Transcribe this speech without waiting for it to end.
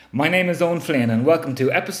My name is Owen Flynn and welcome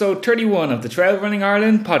to episode 31 of the Trail Running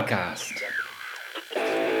Ireland podcast.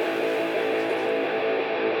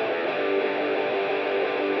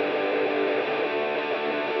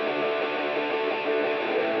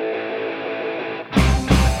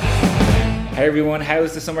 Hey everyone,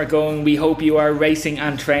 how's the summer going? We hope you are racing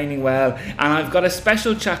and training well. And I've got a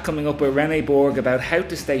special chat coming up with René Borg about how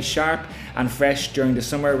to stay sharp and fresh during the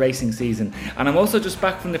summer racing season. And I'm also just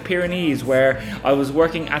back from the Pyrenees, where I was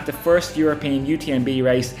working at the first European UTMB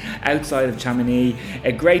race outside of Chamonix.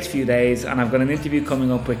 A great few days, and I've got an interview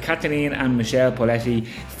coming up with Catherine and Michelle Poletti,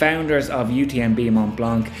 founders of UTMB Mont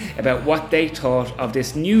Blanc, about what they thought of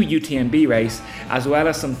this new UTMB race, as well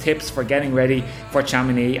as some tips for getting ready for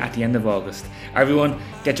Chamonix at the end of August. Everyone,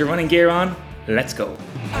 get your running gear on, let's go.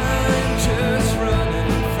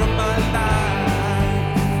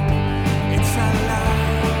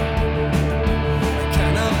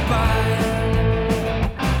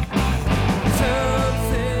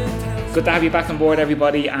 Good to have you back on board,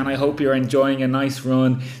 everybody, and I hope you're enjoying a nice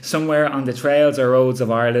run somewhere on the trails or roads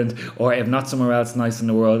of Ireland, or if not somewhere else nice in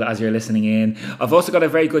the world as you're listening in. I've also got a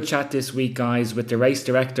very good chat this week, guys, with the race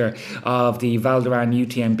director of the Val d'Aran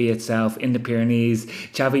UTMB itself in the Pyrenees,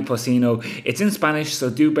 Xavi Pocino. It's in Spanish, so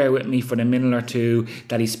do bear with me for the minute or two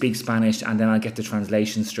that he speaks Spanish, and then I'll get the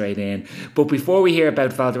translation straight in. But before we hear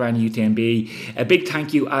about Val d'Aran UTMB, a big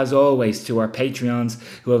thank you, as always, to our Patreons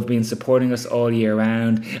who have been supporting us all year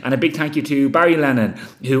round, and a big thank you to Barry Lennon,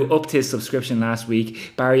 who upped his subscription last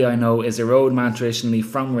week. Barry, I know, is a roadman traditionally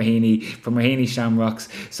from Raheny Shamrocks,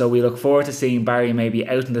 so we look forward to seeing Barry maybe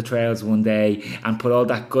out in the trails one day and put all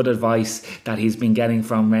that good advice that he's been getting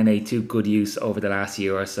from René to good use over the last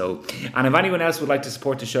year or so. And if anyone else would like to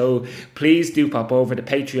support the show, please do pop over to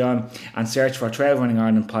Patreon and search for Trail Running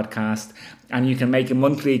Ireland podcast, and you can make a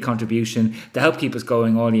monthly contribution to help keep us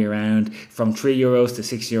going all year round, from €3 to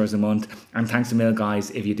 €6 a month. And thanks a mil,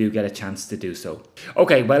 guys, if you do get a chance to do so.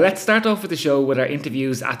 Okay, well, let's start off with the show with our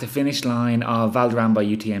interviews at the finish line of Val d'Aran by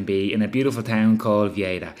UTMB in a beautiful town called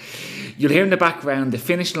Lleida. You'll hear in the background the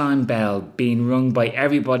finish line bell being rung by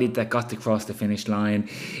everybody that got to cross the finish line.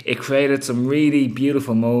 It created some really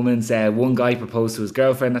beautiful moments. One guy proposed to his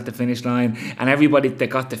girlfriend at the finish line, and everybody that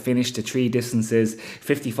got to finish the three distances,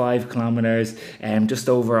 55 kilometres, just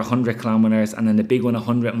over 100 kilometres, and then the big one,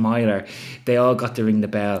 100 miler, they all got to ring the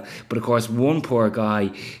bell. But of course, one poor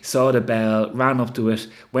guy saw the bell, ran up to it,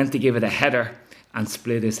 went to give it a header, and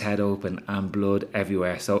split his head open, and blood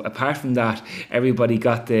everywhere. So apart from that, everybody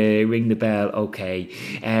got to ring the bell okay.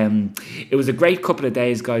 It was a great couple of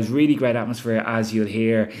days, guys. Really great atmosphere, as you'll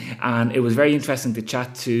hear. And it was very interesting to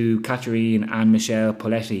chat to Catherine and Michelle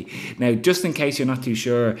Poletti. Now, just in case you're not too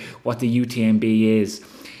sure what the UTMB is,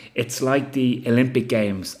 it's like the Olympic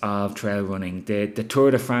Games of trail running, the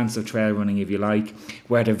Tour de France of trail running, if you like,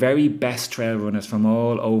 where the very best trail runners from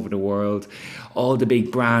all over the world, all the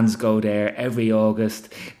big brands go there every August.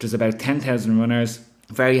 There's about 10,000 runners.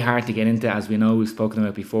 Very hard to get into, as we know, we've spoken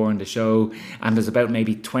about before on the show, and there's about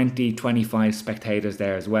maybe 20-25 spectators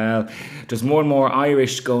there as well. There's more and more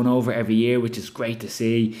Irish going over every year, which is great to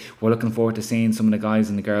see. We're looking forward to seeing some of the guys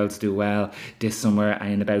and the girls do well this summer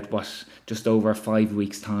in about just over 5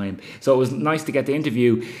 weeks' time. So it was nice to get to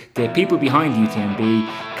interview the people behind UTMB,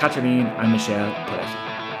 Catherine and Michelle Poletti.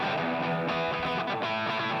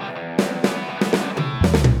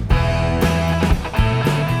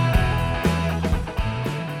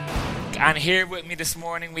 And here with me this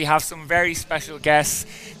morning we have some very special guests.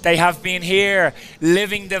 They have been here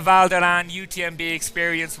living the Val d'Aran UTMB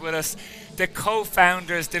experience with us. The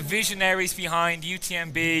co-founders, the visionaries behind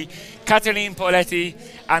UTMB, Catherine Poletti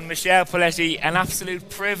and Michelle Poletti. An absolute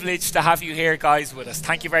privilege to have you here, guys, with us.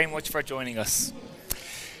 Thank you very much for joining us.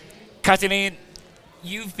 Catherine,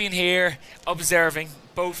 you've been here observing,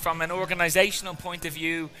 both from an organisational point of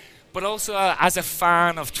view, but also as a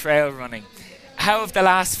fan of trail running. How have the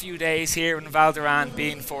last few days here in Val d'Aran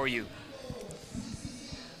been for you?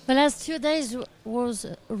 The last few days was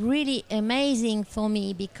really amazing for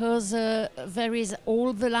me, because there is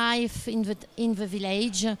all the life in the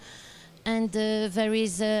village, and there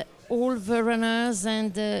is all the runners,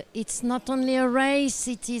 and it's not only a race,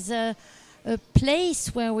 it is a place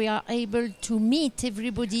where we are able to meet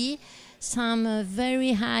everybody, some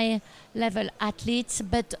very high level athletes,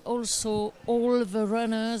 but also all the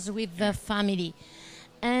runners with their family.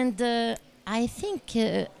 And I think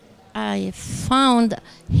I found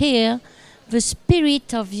here the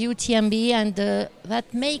spirit of UTMB, and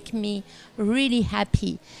that make me really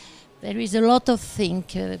happy. There is a lot of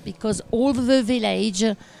things because all the village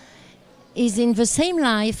is in the same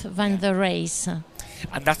life than the race.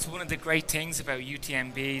 And that's one of the great things about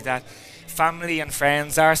UTMB, that family and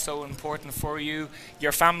friends are so important for you.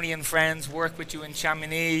 Your family and friends work with you in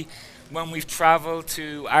Chamonix. When we've traveled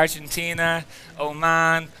to Argentina,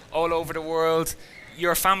 Oman, all over the world,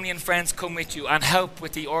 your family and friends come with you and help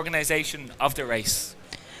with the organization of the race.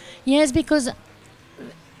 Yes, because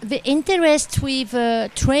the interest with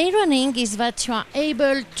trail running is that you are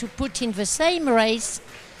able to put in the same race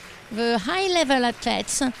the high-level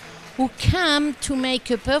athletes who come to make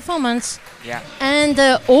a performance, and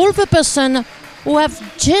all the person who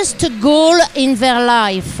have just a goal in their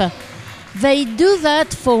life. They do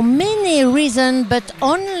that for many reasons, but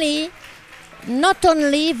not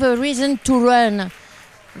only the reason to run.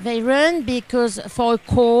 They run because for a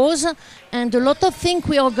cause, and a lot of things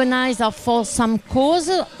we organize are for some cause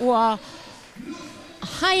who are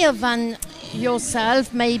higher than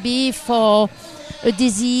yourself, maybe for a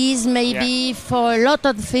disease, maybe for a lot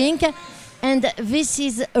of things. And this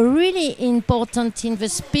is really important in the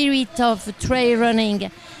spirit of trail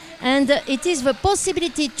running. And it is the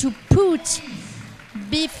possibility to put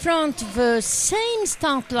before the same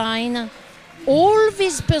start line all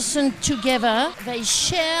these persons together. They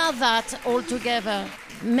share that all together.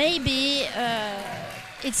 Maybe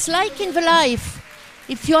it's like in the life.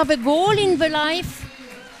 If you have a goal in the life,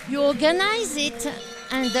 you organize it,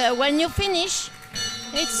 and when you finish,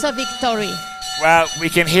 it's a victory. Well, we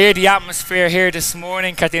can hear the atmosphere here this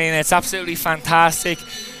morning, Katerina. It's absolutely fantastic.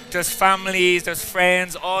 There's families, there's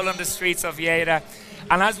friends all on the streets of Lleida.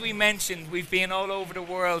 And as we mentioned, we've been all over the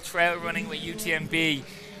world trail running with UTMB.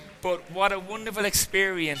 But what a wonderful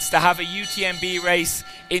experience to have a UTMB race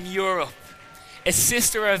in Europe. A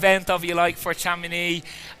sister event, if you like, for Chamonix.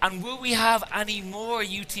 And will we have any more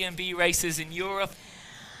UTMB races in Europe?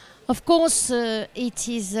 Of course, it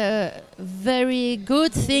is a very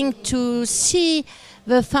good thing to see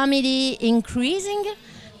the family increasing,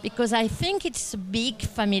 because I think it's a big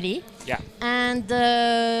family. Yeah. And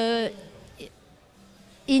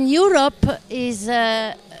in Europe is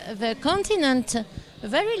the continent, a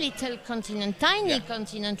very little continent, tiny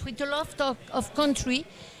continent with a lot of country,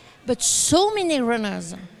 but so many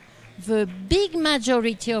runners. The big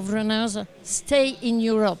majority of runners stay in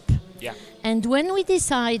Europe. Yeah. And when we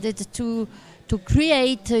decided to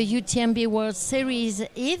create a UTMB World Series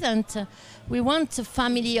event, we want a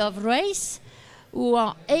family of race who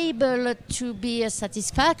are able to be a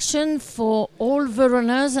satisfaction for all the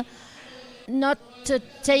runners, not to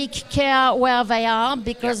take care where they are,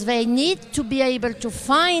 because they need to be able to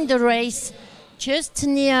find a race just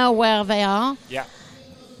near where they are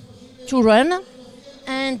to run,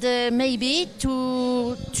 and maybe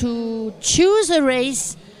to choose a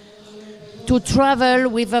race to travel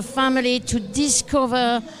with a family to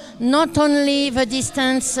discover not only the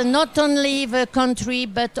distance, not only the country,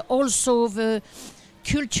 but also the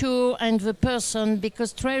culture and the person,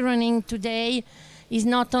 because trail running today is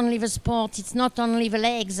not only the sport, it's not only the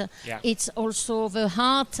legs, it's also the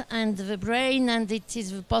heart and the brain, and it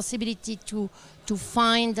is the possibility to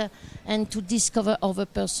find and to discover other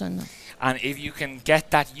person. And if you can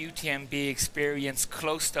get that UTMB experience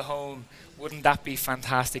close to home, wouldn't that be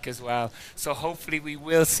fantastic as well? So hopefully we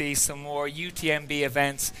will see some more UTMB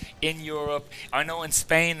events in Europe. I know in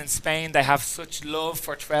Spain they have such love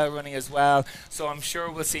for trail running as well. So I'm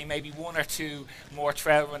sure we'll see maybe one or two more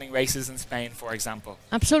trail running races in Spain, for example.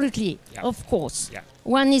 Absolutely, of course. Yeah.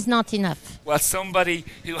 One is not enough. Well, somebody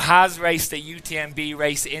who has raced a UTMB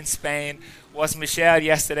race in Spain was Michelle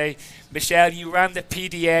yesterday. Michelle, you ran the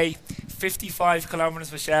PDA, 55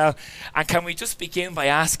 kilometers, Michelle. And can we just begin by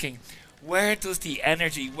asking, where does the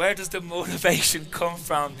energy, where does the motivation come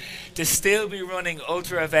from to still be running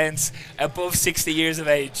ultra events above 60 years of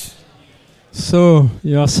age? So,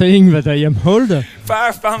 you are saying that I am old?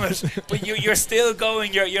 Far from it, but you're still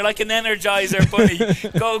going. You're like an energizer bunny.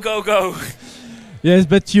 Go, go, go. Yes,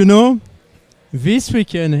 but you know, this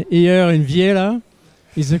weekend here in Viella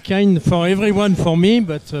is a kind, for everyone, for me,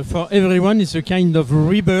 but for everyone, is a kind of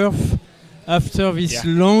rebirth after this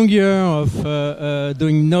long year of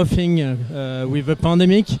doing nothing with the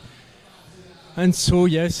pandemic. And so,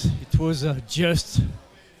 yes, it was just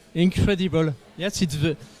incredible. Yes, it's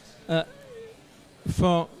the,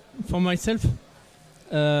 for myself,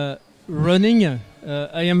 running,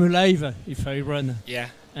 I am alive if I run. Yeah.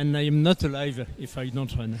 And I am not alive if I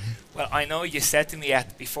don't run. Well, I know you said to me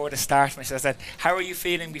before the start, I said, how are you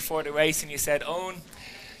feeling before the race? And you said, Owen,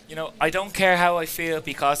 you know, I don't care how I feel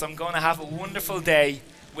because I'm going to have a wonderful day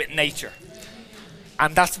with nature.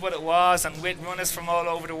 And that's what it was. And with runners from all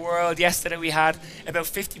over the world, yesterday we had about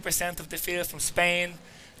 50% of the field from Spain,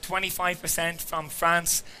 25% from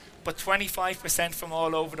France, but 25% from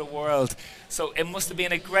all over the world. So it must have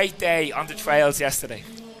been a great day on the trails yesterday.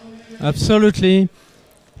 Absolutely.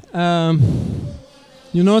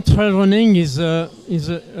 You know, trail running is a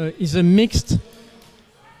mixed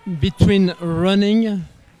between running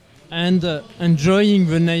and enjoying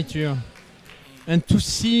the nature. And to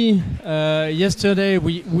see, yesterday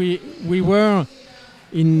we were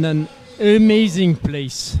in an amazing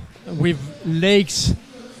place with lakes.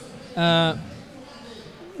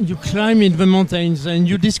 You climb in the mountains and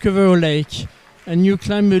you discover a lake, and you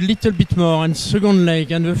climb a little bit more, and second lake,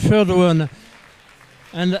 and the third one.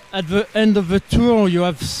 And at the end of the tour, you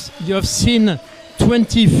have seen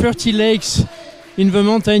 20, 30 lakes in the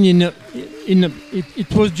mountain.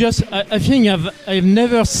 It was just, I think I've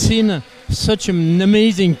never seen such an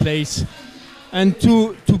amazing place. And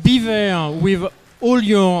to be there with all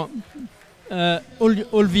your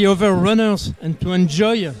all the other runners and to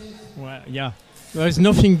enjoy, well, yeah. There is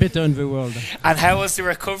nothing better in the world. And how was the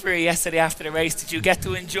recovery yesterday after the race? Did you get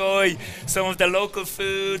to enjoy some of the local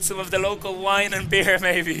food, some of the local wine and beer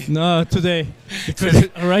maybe? No, today. Because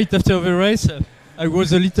right after the race, I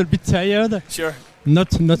was a little bit tired. Sure.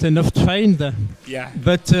 Not enough trained. Yeah.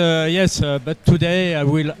 But yes, but today I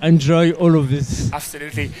will enjoy all of this.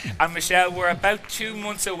 Absolutely. And Michel, we're about 2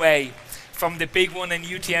 months away from the big one in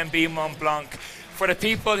UTMB Mont Blanc. For the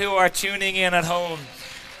people who are tuning in at home,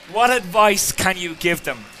 what advice can you give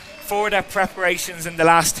them for their preparations in the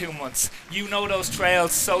last 2 months? You know those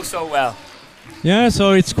trails so well. Yeah,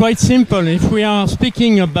 so it's quite simple. If we are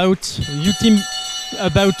speaking about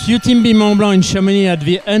UTMB Mont Blanc in Chamonix at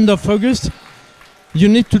the end of August, you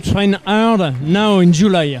need to train hard now in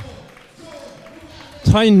July.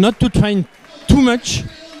 Try not to train too much,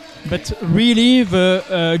 but really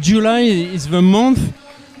the July is the month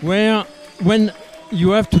when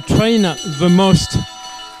you have to train the most.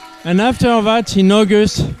 And after that, in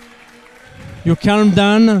August, you calm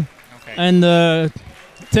down, and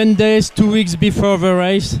 10 days, 2 weeks before the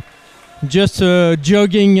race, just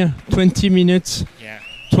jogging 20 minutes,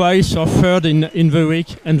 twice or third in the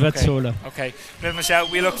week, and that's all. Okay, well, Michel,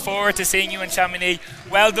 we look forward to seeing you in Chamonix.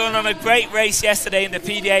 Well done on a great race yesterday in the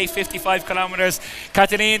PDA 55 kilometres.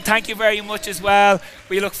 Catherine, thank you very much as well.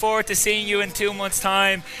 We look forward to seeing you in 2 months'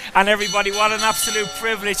 time. And everybody, what an absolute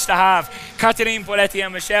privilege to have Catherine Poletti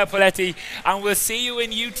and Michel Poletti. And we'll see you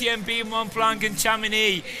in UTMB Mont Blanc in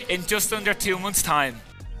Chamonix in just under 2 months' time.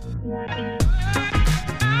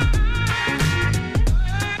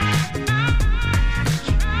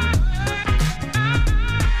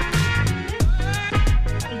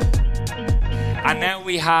 And now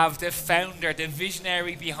we have the founder, the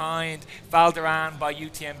visionary behind Val d'Aran by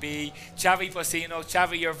UTMB, Xavi Pocino.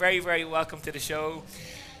 Xavi, you're very, very welcome to the show.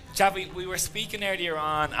 Xavi, we were speaking earlier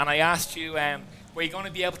on, and I asked you, were you going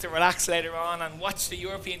to be able to relax later on and watch the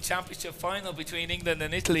European Championship final between England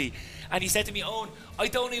and Italy? And he said to me, Owen, I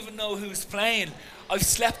don't even know who's playing. I've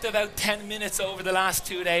slept about 10 minutes over the last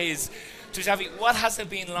 2 days. So Xavi, what has it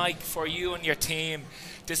been like for you and your team,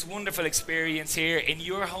 this wonderful experience here in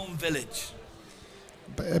your home village?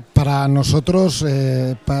 Para nosotros,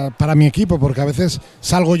 para mi equipo, porque a veces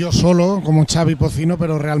salgo yo solo como Xavi Pocino,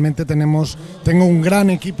 pero realmente tengo un gran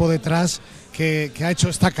equipo detrás que ha hecho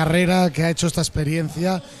esta carrera, que ha hecho esta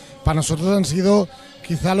experiencia. Para nosotros han sido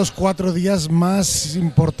quizá los 4 días más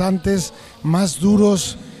importantes, más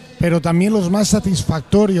duros, pero también los más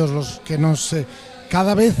satisfactorios, los que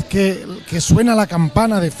cada vez que suena la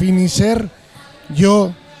campana de finisher,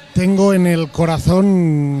 yo tengo en el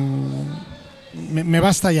corazón. Me va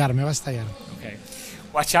a estallar. Okay.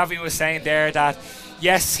 What Xavi was saying there, that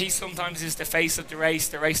yes, he sometimes is the face of the race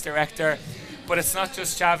director, but it's not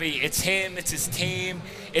just Xavi, it's him, it's his team,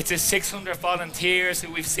 it's his 600 volunteers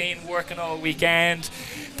who we've seen working all weekend,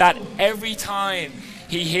 that every time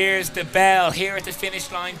he hears the bell here at the finish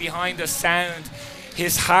line behind us sound,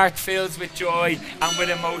 his heart fills with joy and with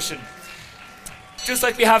emotion. Just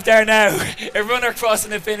like we have there now, a runner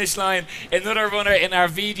crossing the finish line, another runner in our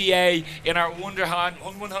VDA, in our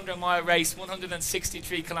 100-mile race,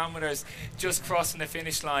 163 kilometres, just crossing the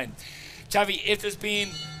finish line. Xavi, if there's been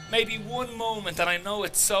maybe one moment, and I know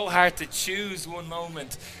it's so hard to choose one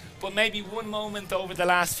moment, but maybe one moment over the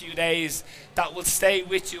last few days that will stay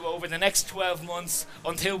with you over the next 12 months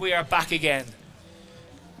until we are back again.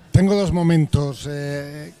 Tengo 2 momentos.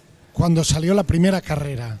 Cuando salió la primera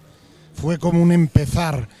carrera, fue como un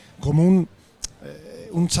empezar, como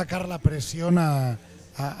un sacar la presión a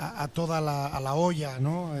toda la olla,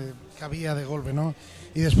 ¿no? Que había de golpe, ¿no?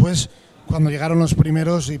 Y después, cuando llegaron los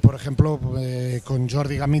primeros, y por ejemplo con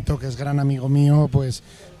Jordi Gamito, que es gran amigo mío, pues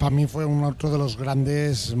para mí fue otro de los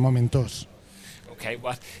grandes momentos. Okay,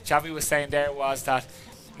 what Xavi was saying there was that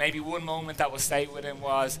maybe one moment that will stay with him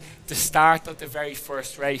was the start of the very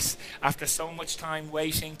first race. After so much time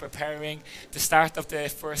waiting, preparing, the start of the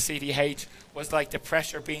first CDH was like the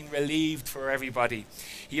pressure being relieved for everybody.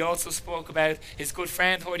 He also spoke about his good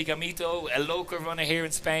friend Jordi Gamito, a local runner here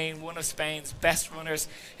in Spain, one of Spain's best runners,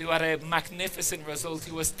 who had a magnificent result.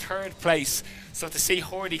 He was third place. So to see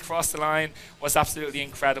Jordi cross the line was absolutely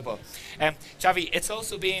incredible. Xavi, it's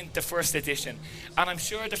also been the first edition, and I'm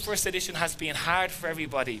sure the first edition has been hard for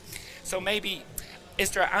everybody. So maybe, is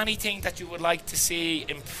there anything that you would like to see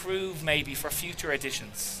improve maybe for future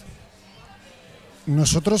editions?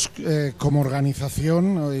 Nosotros como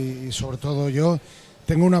organización y sobre todo yo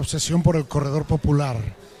tengo una obsesión por el corredor popular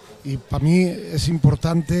y para mí es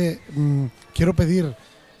importante, quiero pedir,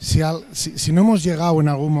 si no hemos llegado en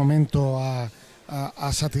algún momento a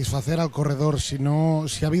satisfacer al corredor, si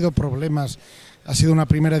ha habido problemas, ha sido una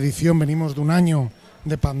primera edición, venimos de un año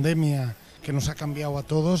de pandemia que nos ha cambiado a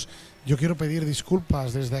todos, yo quiero pedir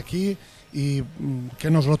disculpas desde aquí y que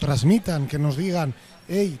nos lo transmitan, que nos digan: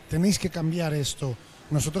 hey, tenéis que cambiar esto.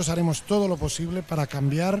 Nosotros haremos todo lo posible para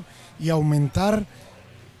cambiar y aumentar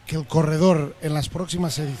que el corredor en las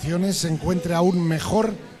próximas ediciones se encuentre aún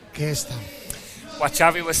mejor que esta. What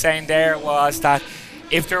Xavi was saying there was that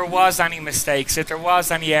if there was any mistakes, if there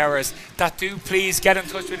was any errors, that do please get in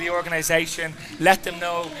touch with the organisation, let them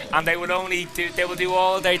know, and they will do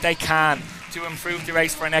all they can to improve the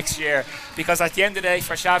race for next year. Because at the end of the day,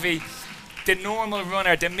 for Xavi, the normal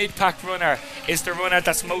runner, the mid-pack runner, is the runner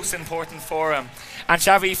that's most important for him. And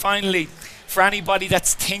Xavi, finally, for anybody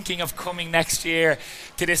that's thinking of coming next year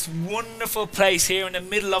to this wonderful place here in the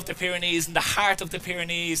middle of the Pyrenees, in the heart of the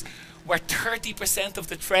Pyrenees, where 30% of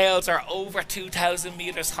the trails are over 2,000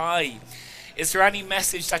 metres high, is there any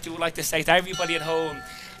message that you would like to say to everybody at home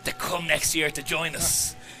to come next year to join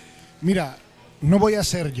us? Mira, no voy a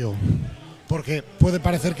ser yo, porque puede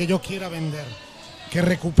parecer que yo quiera vender. Que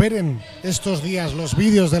recuperen estos días los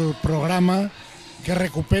vídeos del programa, que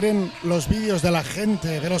recuperen los vídeos de la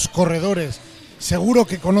gente, de los corredores. Seguro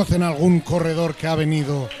que conocen algún corredor que ha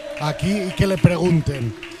venido aquí y que le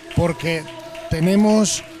pregunten, porque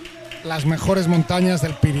tenemos las mejores montañas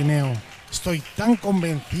del Pirineo. Estoy tan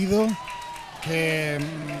convencido que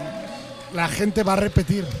la gente va a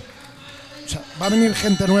repetir. O sea, va a venir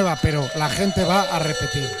gente nueva, pero la gente va a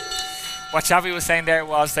repetir. What Xavi was saying there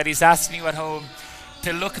was that he's asking you at home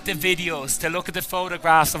to look at the videos, to look at the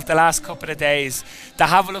photographs of the last couple of days, to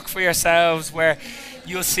have a look for yourselves where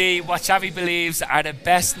you'll see what Xavi believes are the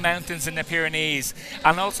best mountains in the Pyrenees.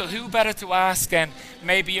 And also, who better to ask than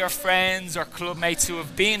maybe your friends or club mates who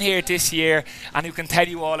have been here this year and who can tell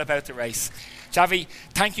you all about the race. Xavi,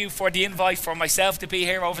 thank you for the invite for myself to be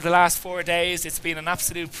here over the last 4 days. It's been an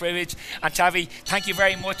absolute privilege. And Xavi, thank you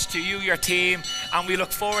very much to you, your team, and we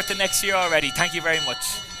look forward to next year already. Thank you very much.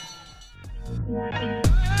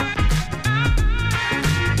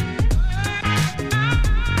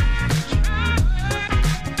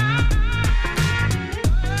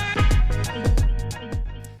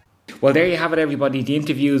 Well, there you have it, everybody. The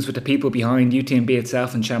interviews with the people behind UTMB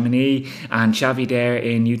itself in Chamonix and Xavi there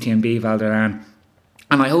in UTMB Val d'Aran.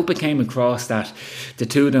 And I hope it came across that the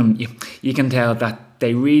two of them, you can tell that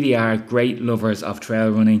they really are great lovers of trail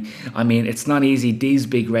running. I mean, it's not easy. These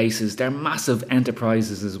big races, they're massive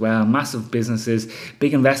enterprises as well, massive businesses,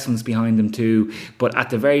 big investments behind them too. But at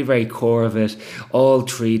the very, very core of it, all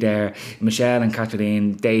three there, Michelle and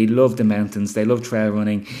Kathleen, they love the mountains. They love trail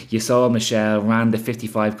running. You saw Michelle ran the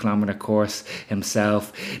 55-kilometre course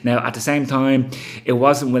himself. Now, at the same time, it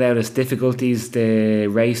wasn't without its difficulties, the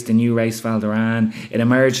new race, Val d'Aran. It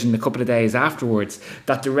emerged in a couple of days afterwards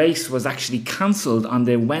that the race was actually cancelled on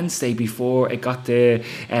the Wednesday before it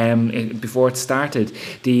started.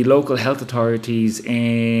 The local health authorities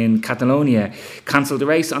in Catalonia cancelled the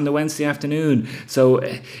race on the Wednesday afternoon. So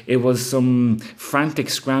it was some frantic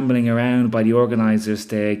scrambling around by the organisers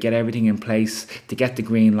to get everything in place to get the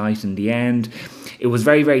green light in the end. It was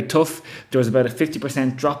very, very tough. There was about a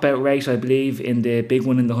 50% dropout rate, I believe, in the big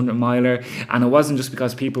one in the 100-miler. And it wasn't just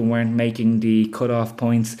because people weren't making the cut-off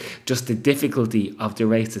points, just the difficulty of the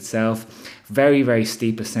race itself. Very, very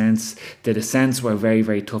steep ascents. The descents were very,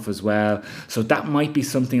 very tough as well. So that might be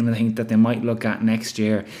something I think that they might look at next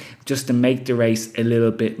year, just to make the race a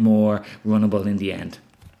little bit more runnable in the end.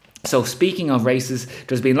 So speaking of races,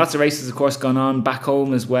 there's been lots of races, of course, going on back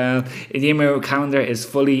home as well. The IMRA calendar is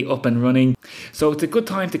fully up and running. So it's a good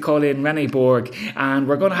time to call in Rene Borg, and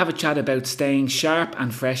we're going to have a chat about staying sharp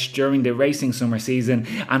and fresh during the racing summer season.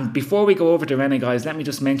 And before we go over to Rene, guys, let me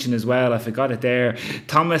just mention as well, I forgot it there,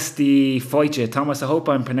 Thomas de Foytje. Thomas, I hope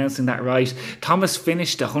I'm pronouncing that right. Thomas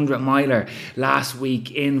finished a 100 miler last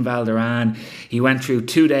week in Val d'Aran. He went through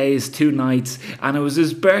 2 days, 2 nights, and it was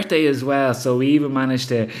his birthday as well. So we even managed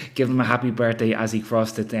to give him a happy birthday as he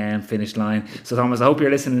crossed the finish line. So Thomas, I hope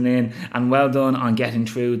you're listening in, and well done on getting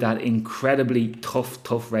through that incredibly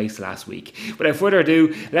tough race last week. Without further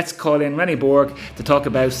ado, let's call in Rene Borg to talk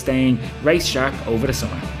about staying race sharp over the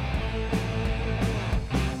summer.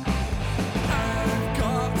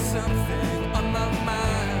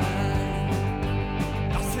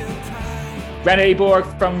 Rene Borg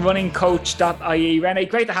from runningcoach.ie. Rene,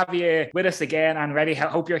 great to have you with us again, and Rene,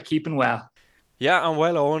 hope you're keeping well. Yeah, I'm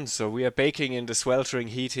well, Owen. So we are baking in the sweltering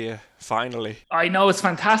heat here, finally. I know, it's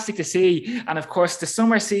fantastic to see. And of course, the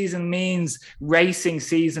summer season means racing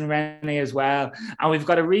season, Rene, as well. And we've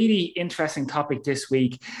got a really interesting topic this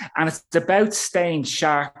week, and it's about staying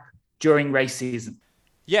sharp during race season.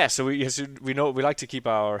 Yeah, so we know we like to keep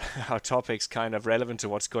our topics kind of relevant to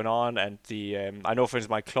what's going on, and I know, for instance,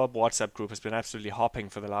 my club WhatsApp group has been absolutely hopping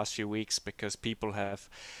for the last few weeks because people have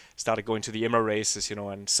started going to the IMRA races,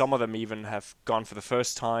 and some of them even have gone for the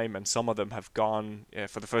first time, and some of them have gone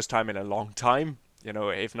for the first time in a long time,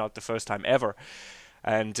 if not the first time ever.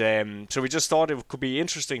 And so we just thought it could be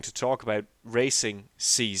interesting to talk about racing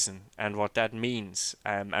season and what that means,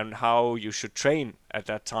 and how you should train at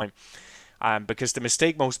that time. Because the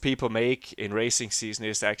mistake most people make in racing season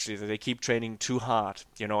is actually that they keep training too hard,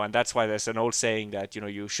 and that's why there's an old saying that,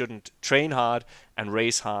 you shouldn't train hard and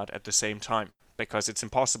race hard at the same time, because it's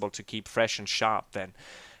impossible to keep fresh and sharp then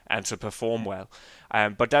and to perform well.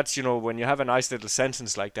 But that's, when you have a nice little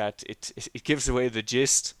sentence like that, it gives away the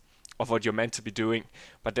gist of what you're meant to be doing,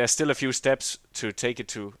 but there's still a few steps to take it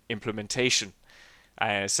to implementation.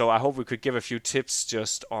 So I hope we could give a few tips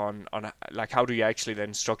just on like how do you actually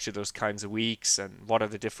then structure those kinds of weeks and what are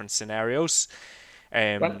the different scenarios.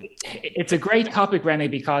 Well, it's a great topic, Rene,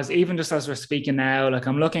 because even just as we're speaking now, like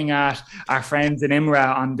I'm looking at our friends in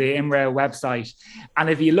IMRA on the IMRA website, and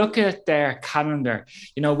if you look at their calendar,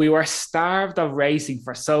 we were starved of racing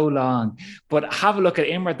for so long, but have a look at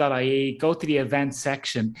IMRA.ie, go to the events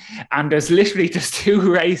section, and there's literally just 2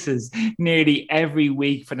 races nearly every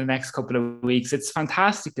week for the next couple of weeks. It's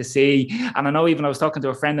fantastic to see. And I know even I was talking to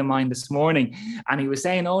a friend of mine this morning, and he was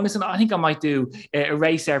saying, oh, listen, I think I might do a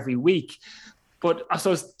race every week. But I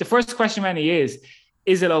suppose the first question, Rene, is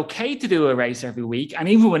it okay to do a race every week? And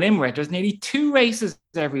even with IMRA, there's nearly 2 races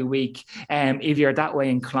every week if you're that way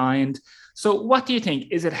inclined. So what do you think?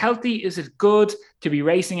 Is it healthy? Is it good to be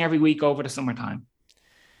racing every week over the summertime?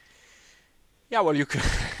 Yeah, well, you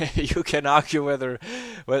can argue whether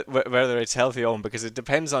it's healthy or not, because it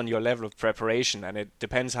depends on your level of preparation, and it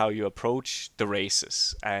depends how you approach the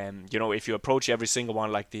races. If you approach every single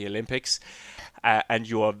one like the Olympics, and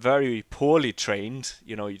you are very poorly trained,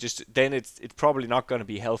 then it's probably not going to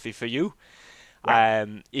be healthy for you. Yeah.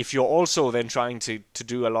 If you're also then trying to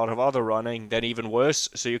do a lot of other running, then even worse.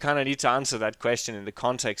 So you kind of need to answer that question in the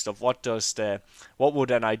context of what's the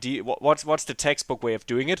textbook way of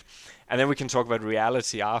doing it, and then we can talk about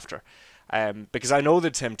reality after. Because I know the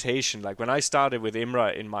temptation. Like when I started with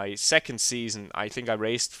IMRA in my second season, I think I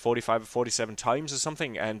raced 45 or 47 times or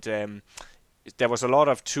something, and there was a lot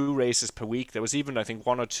of 2 races per week. There was even, I think,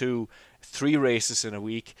 1 or 2, 3 races in a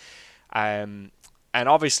week. And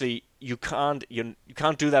obviously you can't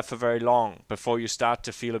do that for very long before you start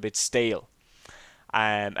to feel a bit stale,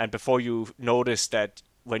 and before you notice that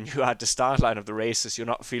when you're at the start line of the races you're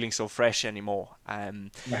not feeling so fresh anymore.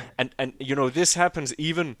 And this happens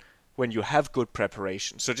even when you have good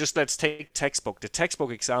preparation. So just let's take textbook. The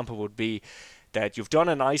textbook example would be that you've done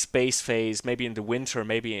a nice base phase, maybe in the winter,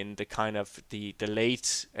 maybe in the kind of the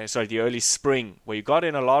early spring, where you got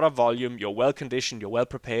in a lot of volume, you're well conditioned, you're well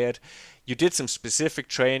prepared, you did some specific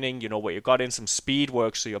training, where you got in some speed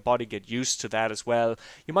work so your body get used to that as well.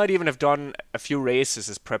 You might even have done a few races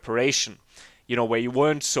as preparation, where you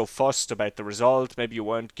weren't so fussed about the result, maybe you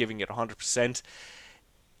weren't giving it 100%.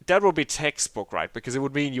 That would be textbook, right? Because it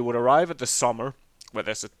would mean you would arrive at the summer where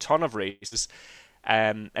there's a ton of races,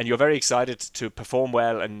 and you're very excited to perform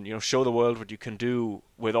well and show the world what you can do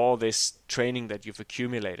with all this training that you've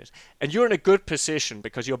accumulated. And you're in a good position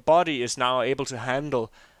because your body is now able to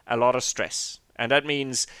handle a lot of stress. And that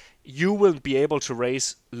means you will be able to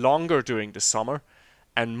race longer during the summer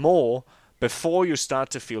and more before you start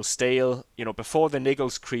to feel stale, before the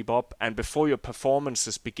niggles creep up and before your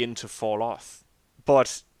performances begin to fall off.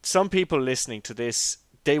 But some people listening to this,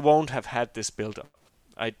 they won't have had this build-up.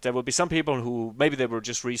 There will be some people who maybe they were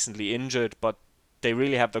just recently injured, but they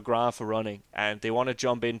really have the graft for running and they want to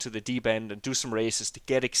jump into the deep end and do some races to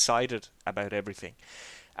get excited about everything.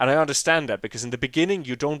 And I understand that, because in the beginning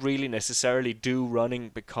you don't really necessarily do running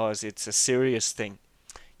because it's a serious thing.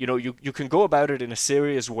 You can go about it in a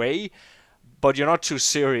serious way, but you're not too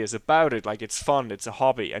serious about it. Like, it's fun, it's a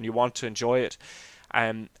hobby, and you want to enjoy it.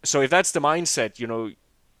 So if that's the mindset,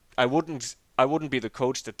 I wouldn't be the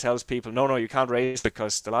coach that tells people, no, you can't race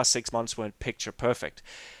because the last 6 months went picture perfect.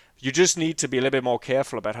 You just need to be a little bit more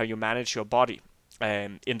careful about how you manage your body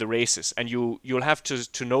in the races, and you'll have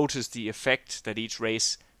to notice the effect that each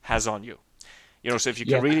race has on you. So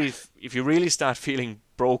if you really start feeling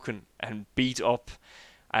broken and beat up,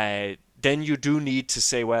 then you do need to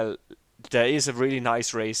say, well, there is a really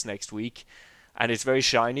nice race next week and it's very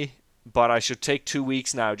shiny, but I should take 2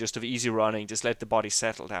 weeks now just of easy running, just let the body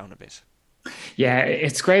settle down a bit. Yeah,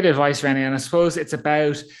 it's great advice, Rennie, and I suppose it's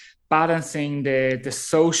about balancing the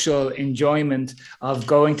social enjoyment of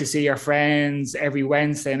going to see your friends every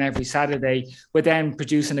Wednesday and every Saturday, but then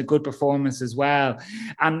producing a good performance as well.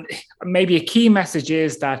 And maybe a key message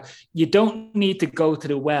is that you don't need to go to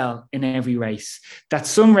the well in every race. That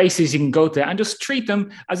some races you can go to and just treat them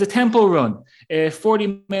as a tempo run, a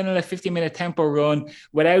 40-minute, a 50-minute tempo run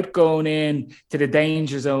without going in to the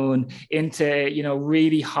danger zone, into,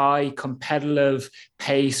 really high competitive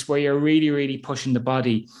pace where you're really, really pushing the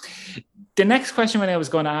body. The next question I was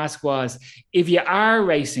going to ask was, if you are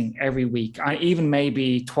racing every week, or even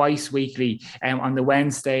maybe twice weekly, on the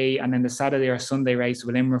Wednesday and then the Saturday or Sunday race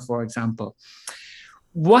with IMRA, for example,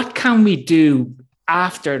 what can we do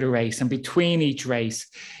after the race and between each race?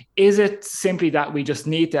 Is it simply that we just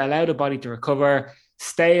need to allow the body to recover,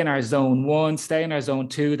 stay in our zone 1, stay in our zone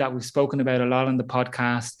 2 that we've spoken about a lot on the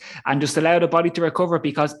podcast, and just allow the body to recover?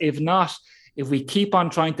 Because if not, if we keep on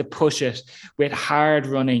trying to push it with hard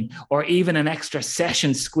running or even an extra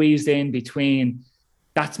session squeezed in between,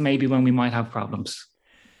 that's maybe when we might have problems.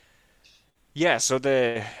 Yeah, so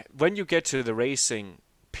when you get to the racing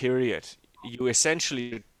period, you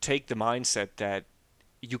essentially take the mindset that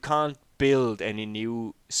you can't build any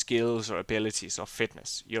new skills or abilities or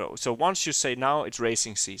fitness. So once you say, now it's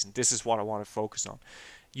racing season, this is what I want to focus on,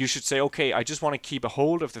 you should say, okay, I just want to keep a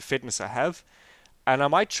hold of the fitness I have, and I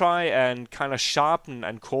might try and kind of sharpen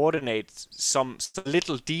and coordinate some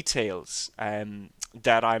little details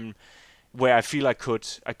where I feel I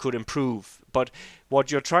could improve. But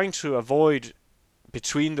what you're trying to avoid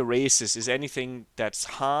between the races is anything that's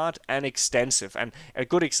hard and extensive. And a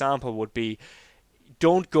good example would be,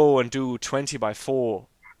 don't go and do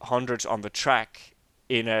 20x400s on the track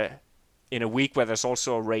in a week where there's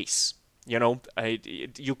also a race.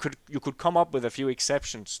 You could come up with a few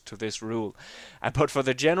exceptions to this rule, but for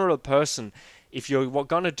the general person, if you're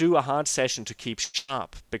going to do a hard session to keep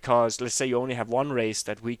sharp, because let's say you only have one race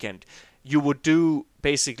that weekend, you would do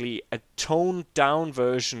basically a toned down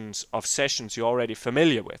versions of sessions you're already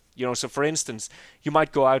familiar with. So for instance, you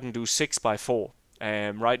might go out and do 6x4,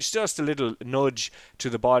 right? It's just a little nudge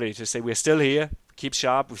to the body to say, we're still here, keep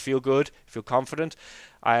sharp, we feel good, feel confident.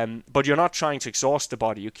 But you're not trying to exhaust the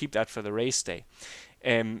body. You keep that for the race day.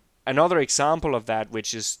 Another example of that,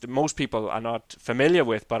 which is most people are not familiar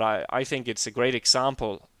with, but I think it's a great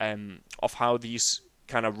example of how these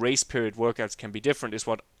kind of race period workouts can be different, is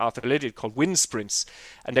what Arthur Lydiard called wind sprints.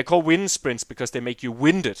 And they're called wind sprints because they make you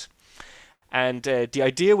winded. And the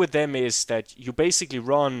idea with them is that you basically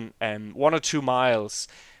run 1 or 2 miles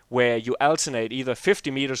where you alternate either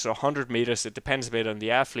 50 meters or 100 meters, it depends a bit on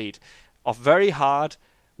the athlete, of very hard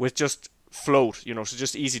with just float, so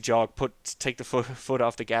just easy jog, take the foot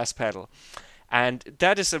off the gas pedal. And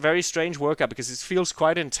that is a very strange workout because it feels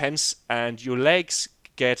quite intense and your legs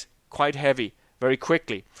get quite heavy very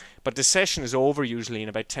quickly. But the session is over usually in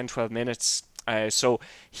about 10-12 minutes. So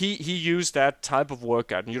he used that type of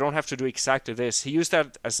workout, and you don't have to do exactly this. He used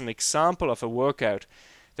that as an example of a workout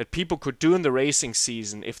that people could do in the racing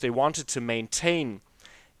season if they wanted to maintain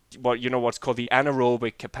what's called the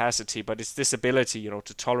anaerobic capacity, but it's this ability,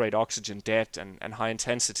 to tolerate oxygen debt and high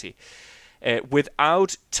intensity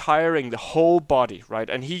without tiring the whole body, right?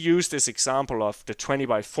 And he used this example of the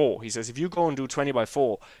 20x4. He says, if you go and do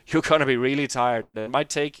 20x4, you're going to be really tired. It might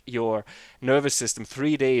take your nervous system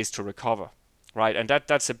 3 days to recover, right? And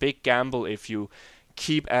that's a big gamble if you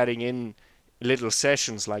keep adding in little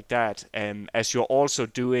sessions like that, as you're also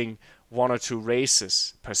doing 1 or 2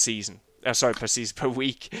 races per season. Per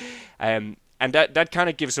week. And And that kind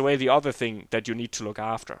of gives away the other thing that you need to look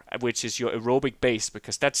after, which is your aerobic base,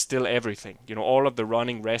 because that's still everything. All of the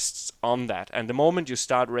running rests on that. And the moment you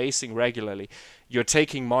start racing regularly, you're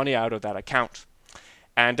taking money out of that account.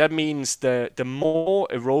 And that means the more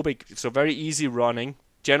aerobic, so very easy running,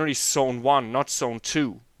 generally zone 1, not zone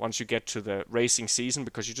 2, once you get to the racing season,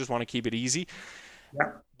 because you just want to keep it easy.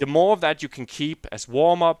 Yeah. The more of that you can keep as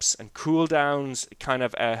warm-ups and cool-downs, kind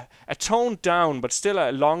of a toned down, but still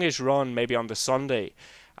a longish run, maybe on the Sunday.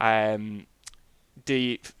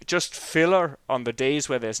 The just filler on the days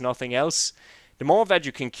where there's nothing else. The more of that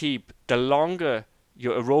you can keep, the longer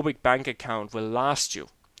your aerobic bank account will last you.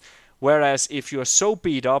 Whereas if you're so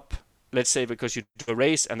beat up, let's say because you do a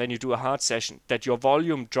race and then you do a hard session, that your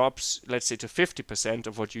volume drops, let's say, to 50%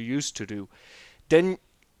 of what you used to do, then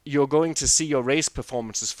you're going to see your race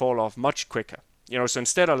performances fall off much quicker. So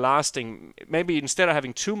instead of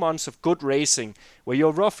having 2 months of good racing where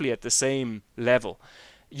you're roughly at the same level,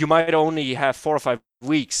 you might only have 4 or 5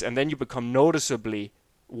 weeks, and then you become noticeably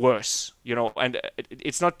worse. And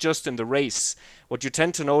it's not just in the race. What you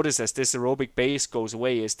tend to notice as this aerobic base goes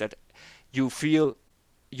away is that you feel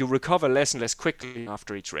you recover less and less quickly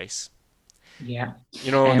after each race. Yeah.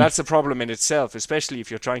 That's a problem in itself, especially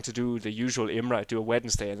if you're trying to do the usual IMRA, do a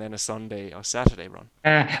Wednesday and then a Sunday or Saturday run.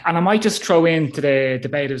 And I might just throw into the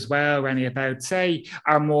debate as well, Rennie, about, say,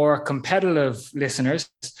 our more competitive listeners,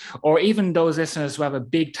 or even those listeners who have a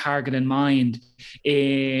big target in mind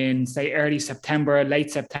in, say, early September,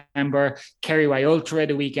 late September, Kerryway Ultra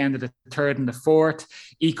the weekend of the 3rd and the 4th,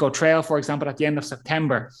 Eco Trail, for example, at the end of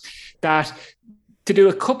September, that to do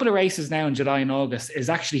a couple of races now in July and August is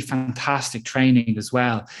actually fantastic training as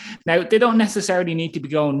well. Now, they don't necessarily need to be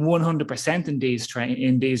going 100%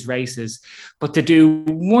 in these races, but to do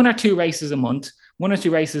 1 or 2 races a month, 1 or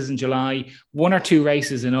 2 races in July, 1 or 2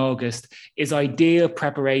 races in August is ideal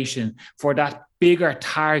preparation for that bigger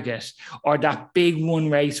target or that big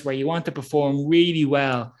one race where you want to perform really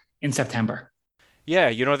well in September.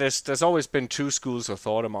 Yeah, there's always been 2 schools of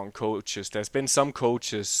thought among coaches. There's been some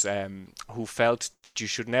coaches who felt you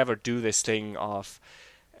should never do this thing of,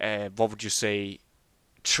 what would you say,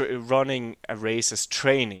 running a race as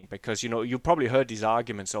training, because you probably heard these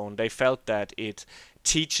arguments on. They felt that it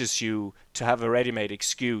teaches you to have a ready-made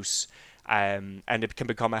excuse, and it can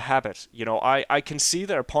become a habit. I can see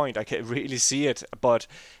their point. I can really see it, but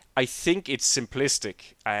I think it's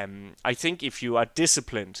simplistic. I think if you are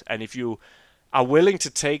disciplined and if you are willing to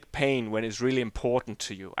take pain when it's really important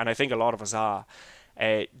to you, and I think a lot of us are,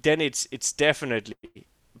 then it's definitely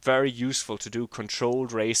very useful to do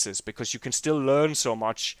controlled races, because you can still learn so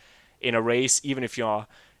much in a race, even if you're,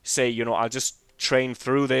 say, I'll just train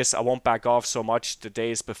through this, I won't back off so much the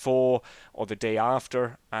days before or the day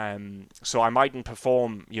after. So I mightn't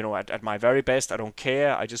perform, at my very best. I don't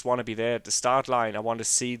care. I just want to be there at the start line. I want to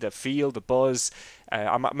see the feel, the buzz.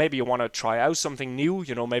 Maybe you want to try out something new,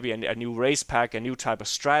 maybe a new race pack, a new type of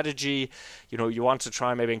strategy. You want to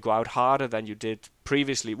try maybe and go out harder than you did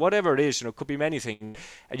previously. Whatever it is, it could be many things.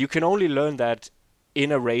 And you can only learn that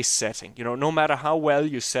in a race setting. No matter how well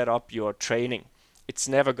you set up your training, it's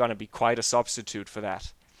never going to be quite a substitute for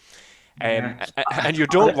that. And you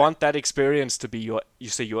don't want that experience to be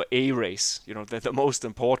your A race, the most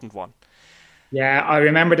important one. Yeah, I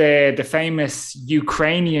remember the famous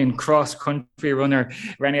Ukrainian cross-country runner,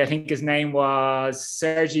 Rennie, I think his name was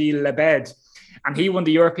Sergei Lebed, and he won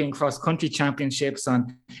the European cross-country championships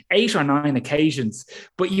on 8 or 9 occasions,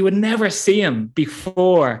 but you would never see him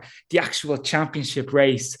before the actual championship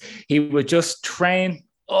race. He would just train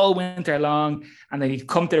all winter long, and then he'd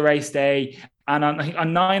come to the race day, and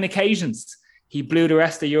on 9 occasions he blew the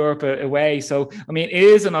rest of Europe away. So it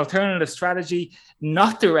is an alternative strategy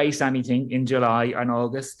not to race anything in July and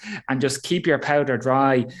August and just keep your powder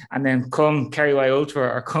dry, and then come Kerryway Ultra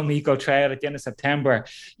or come Eco Trail at the end of September,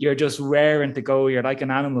 you're just raring to go. You're like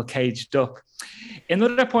an animal caged up.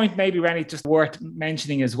 Another point maybe, Rennie, just worth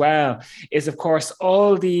mentioning as well is, of course,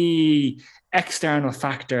 all the external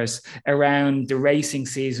factors around the racing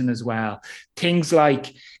season as well. Things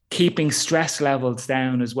like keeping stress levels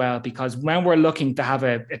down as well, because when we're looking to have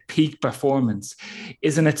a peak performance,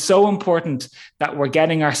 isn't it so important that we're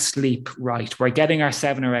getting our sleep right? We're getting our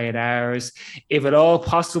 7 or 8 hours. If at all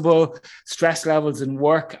possible, stress levels in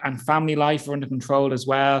work and family life are under control as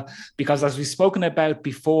well, because as we've spoken about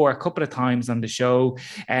before a couple of times on the show,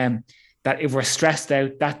 that if we're stressed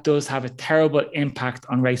out, that does have a terrible impact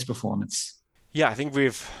on race performance. Yeah, I think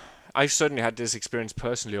I've certainly had this experience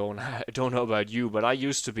personally, Owen. I don't know about you, but I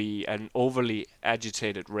used to be an overly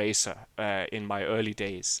agitated racer in my early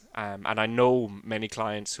days. And I know many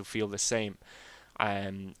clients who feel the same.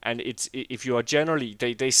 And if you are generally,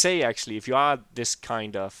 they say actually, if you are this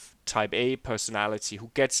kind of type A personality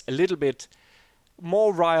who gets a little bit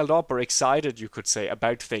more riled up or excited, you could say,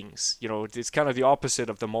 about things, it's kind of the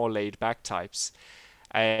opposite of the more laid back types.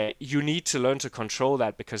 You need to learn to control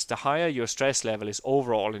that, because the higher your stress level is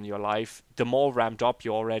overall in your life, the more ramped up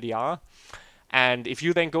you already are. And if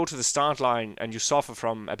you then go to the start line and you suffer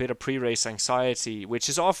from a bit of pre-race anxiety, which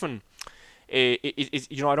is often, I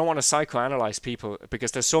don't want to psychoanalyze people,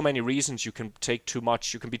 because there's so many reasons you can take too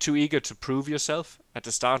much. You can be too eager to prove yourself at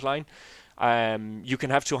the start line. You can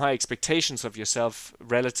have too high expectations of yourself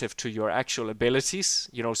relative to your actual abilities,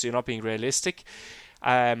 so you're not being realistic.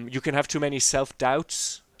 You can have too many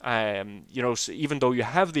self-doubts, so even though you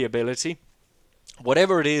have the ability,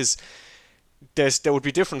 whatever it is, there would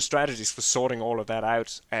be different strategies for sorting all of that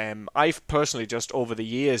out. I've personally just over the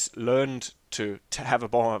years learned to have a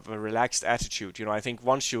more of a relaxed attitude. I think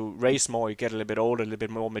once you race more, you get a little bit older, a little bit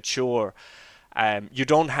more mature. You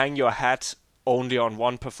don't hang your hat only on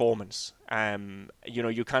one performance.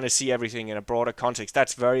 You kind of see everything in a broader context.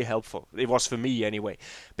 That's very helpful. It was for me anyway,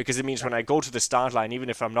 because it means when I go to the start line,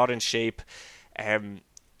 even if I'm not in shape,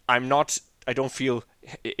 I don't feel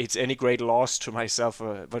it's any great loss to myself,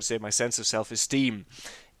 my sense of self-esteem,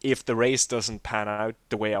 if the race doesn't pan out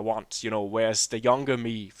the way I want, whereas the younger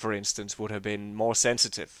me, for instance, would have been more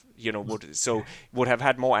sensitive, would have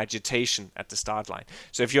had more agitation at the start line.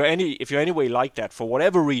 So if you're any way like that, for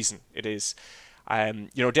whatever reason it is,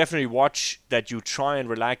 definitely watch that you try and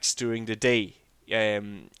relax during the day.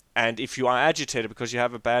 And if you are agitated because you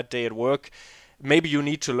have a bad day at work, maybe you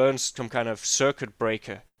need to learn some kind of circuit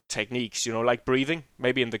breaker techniques, like breathing,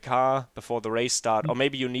 maybe in the car before the race start, or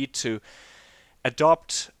maybe you need to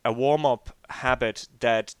adopt a warm-up habit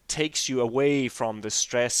that takes you away from the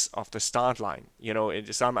stress of the start line.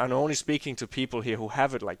 I'm only speaking to people here who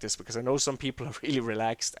have it like this, because I know some people are really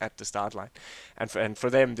relaxed at the start line, and for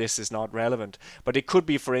them this is not relevant. But it could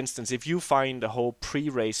be, for instance, if you find the whole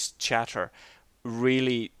pre-race chatter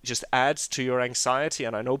really just adds to your anxiety,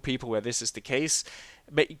 and I know people where this is the case,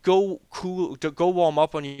 go warm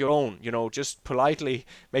up on your own, just politely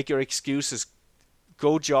make your excuses,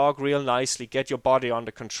 go jog real nicely, get your body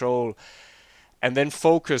under control, and then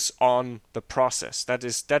focus on the process.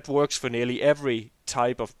 That works for nearly every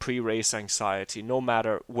type of pre-race anxiety, no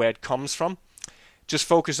matter where it comes from. Just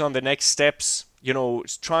focus on the next steps,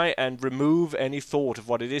 try and remove any thought of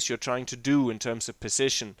what it is you're trying to do in terms of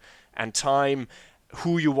position and time,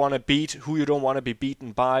 who you want to beat, who you don't want to be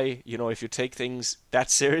beaten by, if you take things that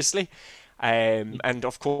seriously. And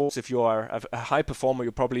of course, if you are a high performer,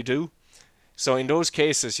 you probably do. So in those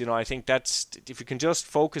cases, I think that's, if you can just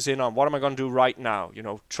focus in on what am I going to do right now,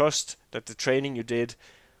 trust that the training you did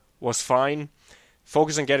was fine,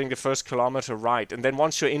 focus on getting the first kilometer right. And then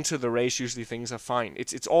once you're into the race, usually things are fine.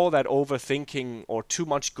 It's all that overthinking or too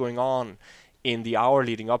much going on in the hour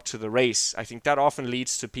leading up to the race. I think that often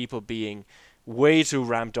leads to people being way too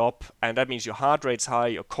ramped up, and that means your heart rate's high,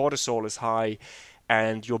 your cortisol is high,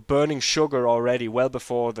 and you're burning sugar already well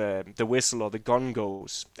before the whistle or the gun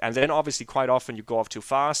goes. And then obviously quite often you go off too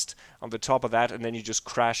fast on the top of that, and then you just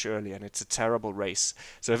crash early, and it's a terrible race.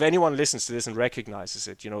 So if anyone listens to this and recognizes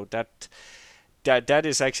it, that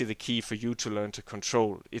is actually the key for you to learn to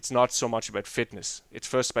control. It's not so much about fitness. It's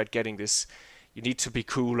first about getting this. You need to be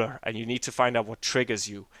cooler, and you need to find out what triggers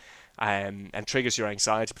you. And triggers your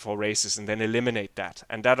anxiety before races, and then eliminate that.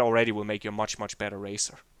 And that already will make you a much, much better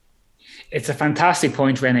racer. It's a fantastic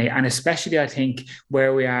point, Rene, and especially I think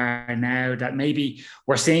where we are now, that maybe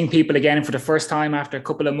we're seeing people again for the first time after a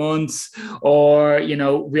couple of months, or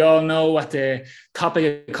we all know what the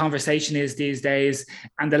topic of conversation is these days,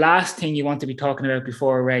 and the last thing you want to be talking about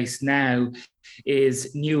before a race now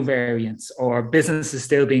is new variants or businesses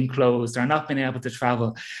still being closed or not being able to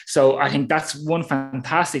travel. So I think that's one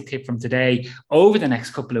fantastic tip from today. Over the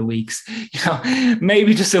next couple of weeks,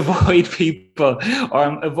 maybe just avoid people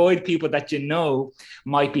that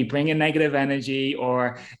might be bringing negative energy,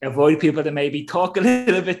 or avoid people that maybe talk a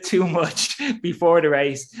little bit too much before the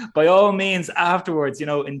race. By all means, afterwards,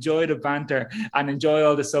 enjoy the banter and enjoy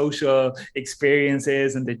all the social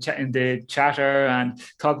experiences and the chatter, and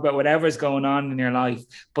talk about whatever's going on in your life,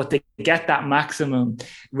 but to get that maximum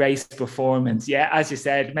race performance, as you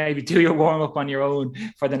said, maybe do your warm-up on your own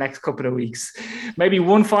for the next couple of weeks. Maybe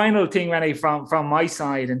one final thing, Rene, from my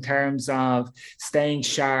side in terms of staying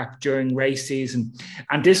sharp during race season,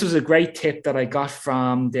 and this was a great tip that I got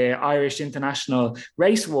from the Irish international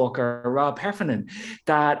race walker Rob Heffernan,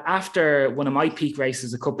 that after one of my peak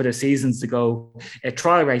races a couple of seasons ago, a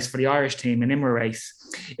trial race for the Irish team, an IMRA race,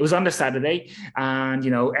 it was on the Saturday, and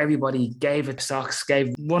everybody gave gave it socks, gave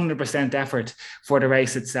 100% effort for the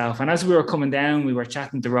race itself. And as we were coming down, we were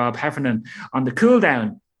chatting to Rob Heffernan on the cool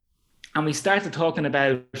down, and we started talking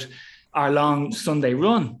about our long Sunday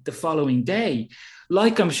run the following day.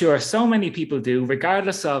 Like I'm sure so many people do,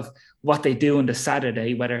 regardless of what they do on the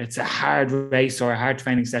Saturday, whether it's a hard race or a hard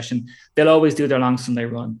training session, they'll always do their long Sunday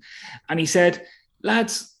run. And he said,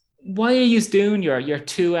 lads, why are you doing your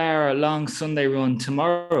 2-hour long Sunday run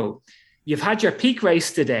tomorrow? You've had your peak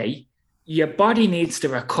race today. Your body needs to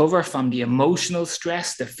recover from the emotional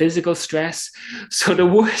stress, the physical stress. So the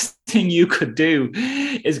worst thing you could do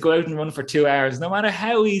is go out and run for 2 hours, no matter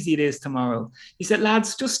how easy it is tomorrow. He said,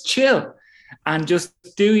 lads, just chill and just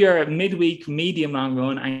do your midweek medium long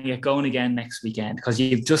run and get going again next weekend because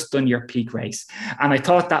you've just done your peak race. And I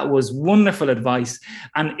thought that was wonderful advice.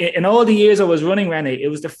 And in all the years I was running, René, it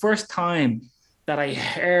was the first time that I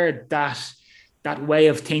heard that way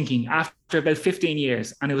of thinking after about 15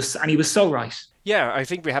 years. And he was so right. Yeah, I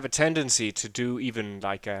think we have a tendency to do even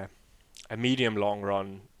like a medium long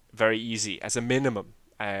run very easy as a minimum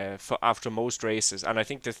for after most races. And I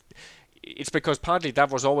think that it's because partly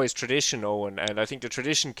that was always tradition, Owen, and I think the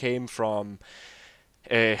tradition came from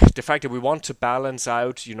the fact that we want to balance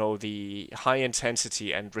out, the high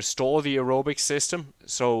intensity and restore the aerobic system.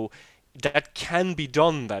 So that can be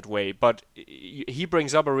done that way, but he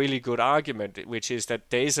brings up a really good argument, which is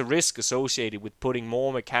that there is a risk associated with putting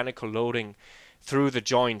more mechanical loading through the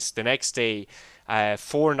joints the next day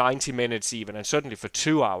for 90 minutes even, and certainly for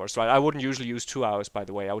 2 hours. Right? I wouldn't usually use 2 hours, by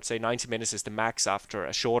the way. I would say 90 minutes is the max after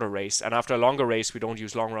a shorter race, and after a longer race we don't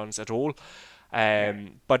use long runs at all.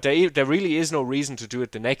 But there really is no reason to do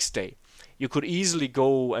it the next day. You could easily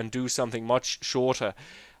go and do something much shorter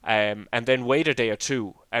and then wait a day or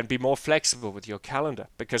two and be more flexible with your calendar,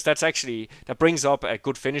 because that brings up a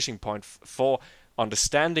good finishing point for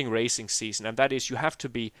understanding racing season, and that is you have to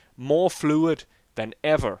be more fluid than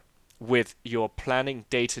ever with your planning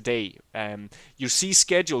day to day. You see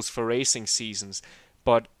schedules for racing seasons,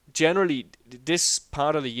 but generally this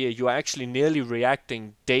part of the year you're actually nearly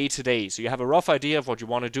reacting day to day. So you have a rough idea of what you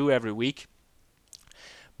want to do every week,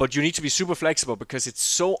 but you need to be super flexible because it's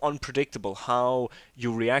so unpredictable how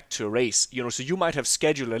you react to a race. So you might have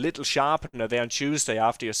scheduled a little sharpener there on Tuesday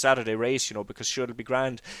after your Saturday race, because sure, it'll be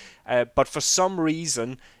grand. But for some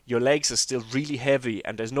reason, your legs are still really heavy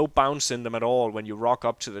and there's no bounce in them at all when you rock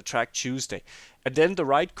up to the track Tuesday. And then the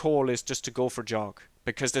right call is just to go for jog,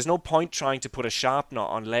 because there's no point trying to put a sharpener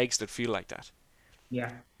on legs that feel like that.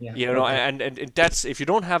 Yeah. And that's, if you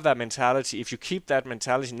don't have that mentality, if you keep that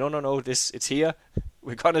mentality, no, it's here.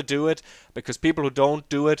 We're going to do it, because people who don't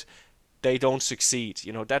do it, they don't succeed.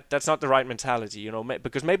 That's not the right mentality,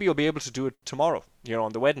 because maybe you'll be able to do it tomorrow,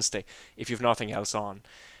 on the Wednesday, if you've nothing else on.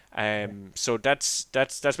 So that's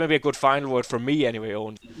maybe a good final word from me anyway,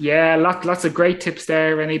 Owen. Yeah, lots of great tips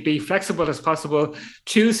there, René. Be flexible as possible.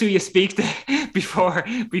 Choose who you speak to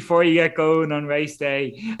before you get going on race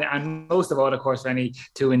day. And most of all, of course, René,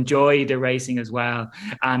 to enjoy the racing as well.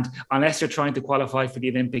 And unless you're trying to qualify for the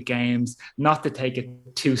Olympic Games, not to take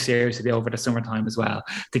it too seriously over the summertime as well.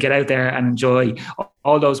 To get out there and enjoy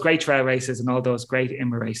all those great trail races and all those great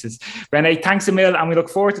IMRA races. René, thanks a mil, and we look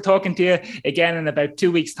forward to talking to you again in about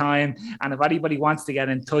 2 weeks' time. And if anybody wants to get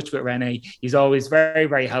in touch with René, he's always very,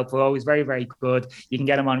 very helpful, always very, very good. You can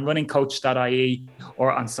get him on runningcoach.ie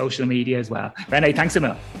or on social media as well. René, thanks a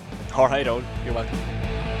mil. All right, Owen, you're welcome.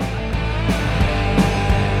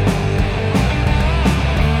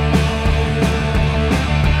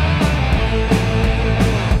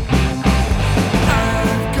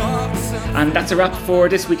 And that's a wrap for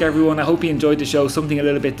this week, everyone. I hope you enjoyed the show, something a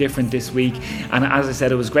little bit different this week. And as I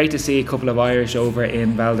said, it was great to see a couple of Irish over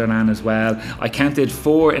in Val d'Ernan as well. I counted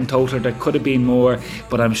 4 in total. There could have been more,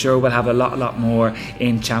 but I'm sure we'll have a lot more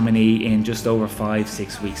in Chamonix in just over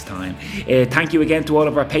 5-6 weeks' time. Thank you again to all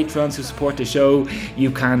of our patrons who support the show. You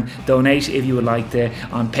can donate if you would like to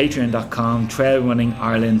on patreon.com, Trail Running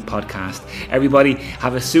Ireland Podcast. Everybody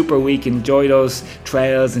have a super week. Enjoy those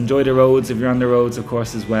trails. Enjoy the roads if you're on the roads, of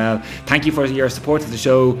course, as well. Thank you for your support of the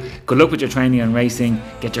show. Good luck with your training and racing.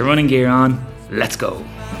 Get your running gear on. Let's go.